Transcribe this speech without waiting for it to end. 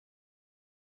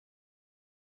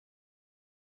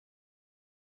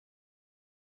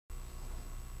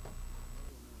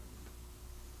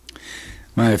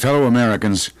My fellow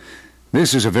Americans,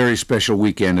 this is a very special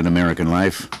weekend in American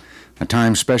life, a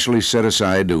time specially set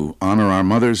aside to honor our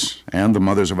mothers and the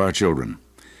mothers of our children.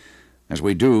 As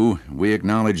we do, we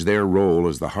acknowledge their role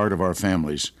as the heart of our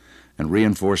families and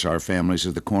reinforce our families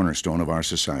as the cornerstone of our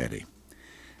society.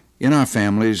 In our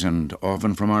families, and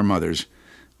often from our mothers,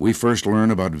 we first learn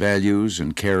about values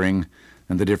and caring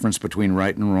and the difference between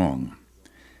right and wrong.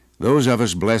 Those of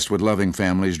us blessed with loving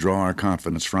families draw our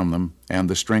confidence from them and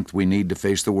the strength we need to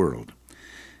face the world.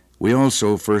 We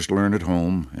also first learn at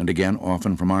home, and again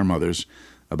often from our mothers,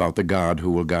 about the God who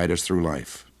will guide us through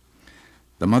life.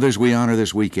 The mothers we honor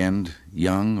this weekend,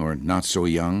 young or not so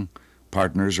young,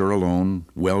 partners or alone,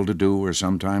 well-to-do or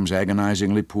sometimes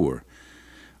agonizingly poor,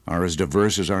 are as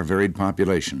diverse as our varied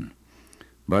population.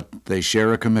 But they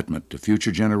share a commitment to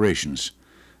future generations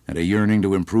and a yearning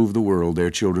to improve the world their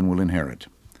children will inherit.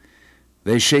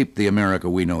 They shaped the America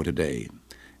we know today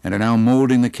and are now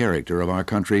molding the character of our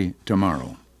country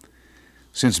tomorrow.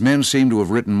 Since men seem to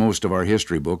have written most of our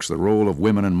history books, the role of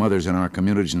women and mothers in our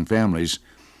communities and families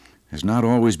has not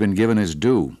always been given its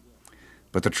due.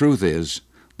 But the truth is,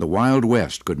 the Wild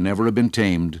West could never have been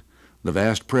tamed, the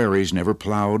vast prairies never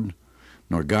plowed,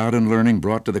 nor God and learning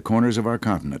brought to the corners of our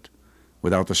continent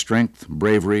without the strength,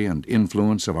 bravery, and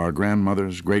influence of our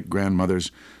grandmothers,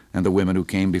 great-grandmothers, and the women who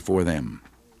came before them.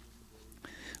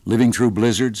 Living through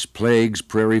blizzards, plagues,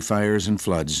 prairie fires, and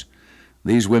floods,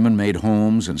 these women made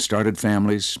homes and started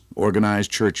families,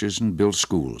 organized churches, and built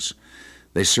schools.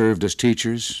 They served as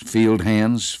teachers, field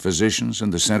hands, physicians,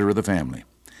 and the center of the family.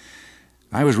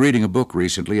 I was reading a book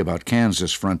recently about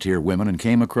Kansas frontier women and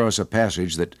came across a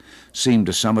passage that seemed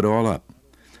to sum it all up.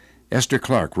 Esther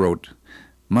Clark wrote,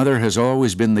 "Mother has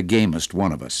always been the gamest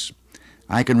one of us.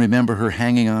 I can remember her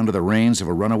hanging onto the reins of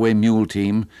a runaway mule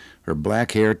team, her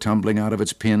black hair tumbling out of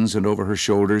its pins and over her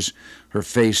shoulders, her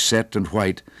face set and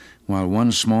white, while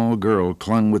one small girl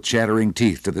clung with chattering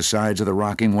teeth to the sides of the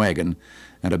rocking wagon,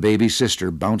 and a baby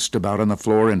sister bounced about on the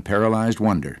floor in paralyzed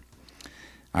wonder.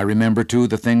 I remember, too,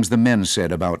 the things the men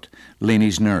said about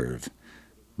Lenie's nerve.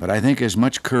 But I think as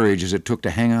much courage as it took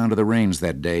to hang on to the reins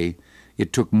that day,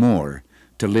 it took more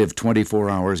to live 24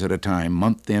 hours at a time,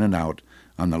 month in and out,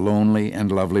 on the lonely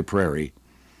and lovely prairie,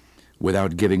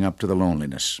 without giving up to the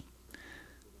loneliness."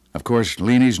 Of course,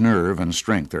 Lenie's nerve and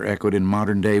strength are echoed in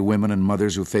modern-day women and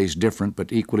mothers who face different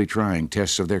but equally trying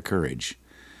tests of their courage.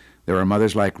 There are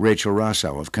mothers like Rachel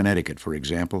Rossow of Connecticut, for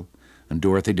example, and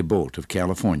Dorothy DeBolt of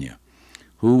California,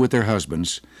 who, with their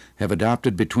husbands, have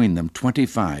adopted between them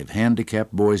 25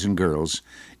 handicapped boys and girls,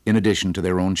 in addition to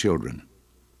their own children.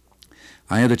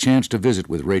 I had the chance to visit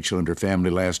with Rachel and her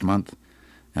family last month,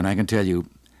 and I can tell you,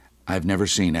 I've never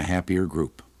seen a happier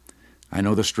group. I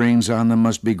know the strains on them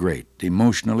must be great,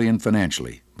 emotionally and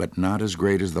financially, but not as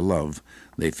great as the love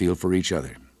they feel for each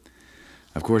other.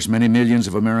 Of course, many millions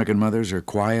of American mothers are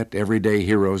quiet, everyday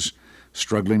heroes,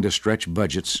 struggling to stretch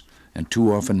budgets and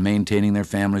too often maintaining their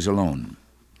families alone.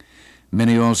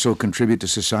 Many also contribute to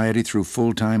society through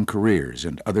full-time careers,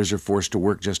 and others are forced to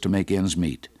work just to make ends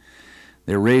meet.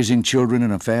 They're raising children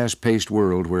in a fast-paced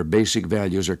world where basic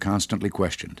values are constantly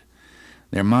questioned.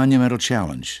 Their monumental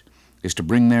challenge is to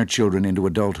bring their children into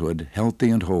adulthood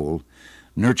healthy and whole,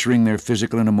 nurturing their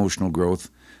physical and emotional growth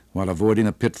while avoiding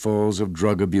the pitfalls of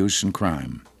drug abuse and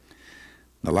crime.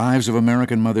 The lives of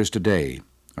American mothers today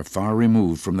are far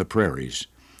removed from the prairies,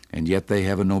 and yet they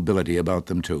have a nobility about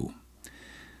them too.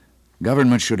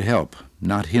 Government should help,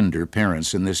 not hinder,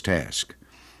 parents in this task.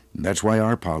 That's why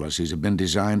our policies have been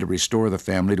designed to restore the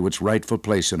family to its rightful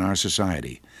place in our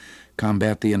society,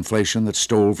 combat the inflation that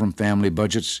stole from family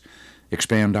budgets,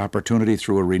 expand opportunity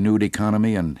through a renewed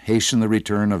economy, and hasten the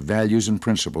return of values and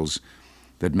principles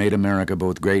that made America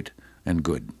both great and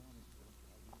good.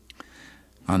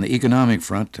 On the economic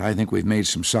front, I think we've made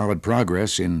some solid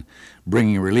progress in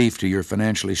bringing relief to your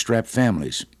financially strapped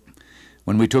families.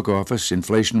 When we took office,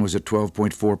 inflation was at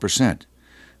 12.4%.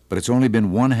 But it's only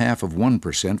been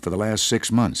 0.5% for the last 6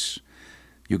 months.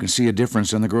 You can see a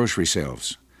difference on the grocery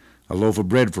shelves. A loaf of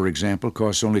bread, for example,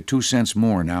 costs only 2 cents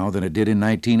more now than it did in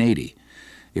 1980.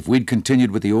 If we'd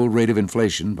continued with the old rate of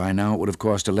inflation, by now it would have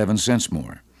cost 11 cents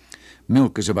more.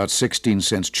 Milk is about 16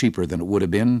 cents cheaper than it would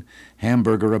have been,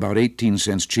 hamburger about 18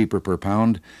 cents cheaper per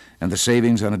pound, and the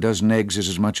savings on a dozen eggs is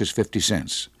as much as 50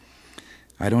 cents.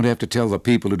 I don't have to tell the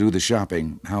people who do the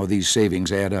shopping how these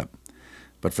savings add up.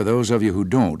 But for those of you who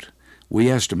don't, we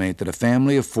estimate that a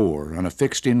family of 4 on a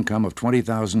fixed income of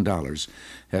 $20,000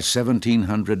 has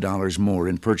 $1,700 more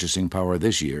in purchasing power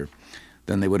this year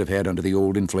than they would have had under the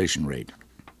old inflation rate.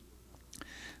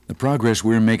 The progress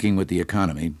we're making with the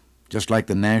economy, just like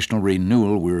the national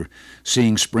renewal we're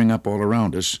seeing spring up all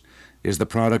around us, is the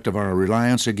product of our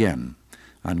reliance again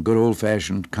on good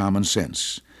old-fashioned common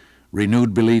sense,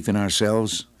 renewed belief in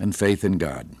ourselves, and faith in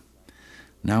God.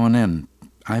 Now and then,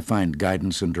 I find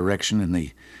guidance and direction in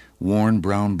the worn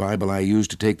brown Bible I use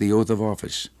to take the oath of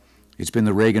office. It's been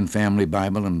the Reagan family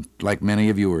Bible, and like many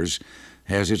of yours,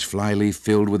 has its flyleaf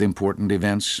filled with important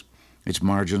events. Its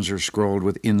margins are scrawled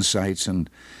with insights, and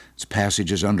its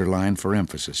passages underlined for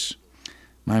emphasis.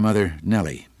 My mother,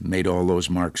 Nellie, made all those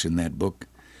marks in that book.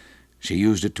 She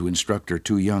used it to instruct her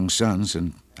 2 young sons,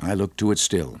 and I look to it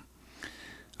still.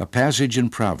 A passage in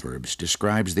Proverbs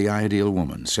describes the ideal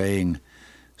woman, saying,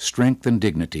 "Strength and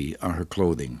dignity are her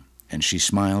clothing, and she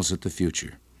smiles at the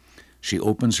future. She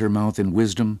opens her mouth in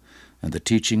wisdom, and the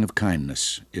teaching of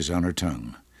kindness is on her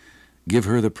tongue. Give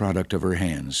her the product of her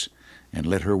hands, and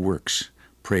let her works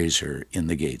praise her in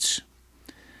the gates."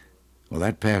 Well,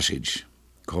 that passage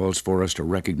calls for us to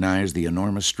recognize the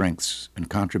enormous strengths and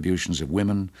contributions of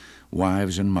women,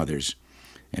 wives, and mothers,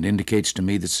 and indicates to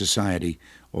me that society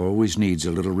always needs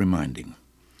a little reminding.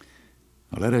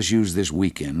 Well, let us use this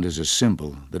weekend as a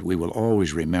symbol that we will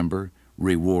always remember,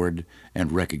 reward,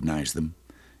 and recognize them,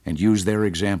 and use their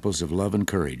examples of love and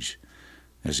courage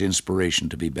as inspiration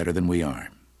to be better than we are.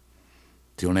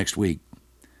 Till next week,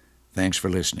 thanks for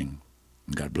listening,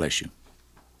 and God bless you.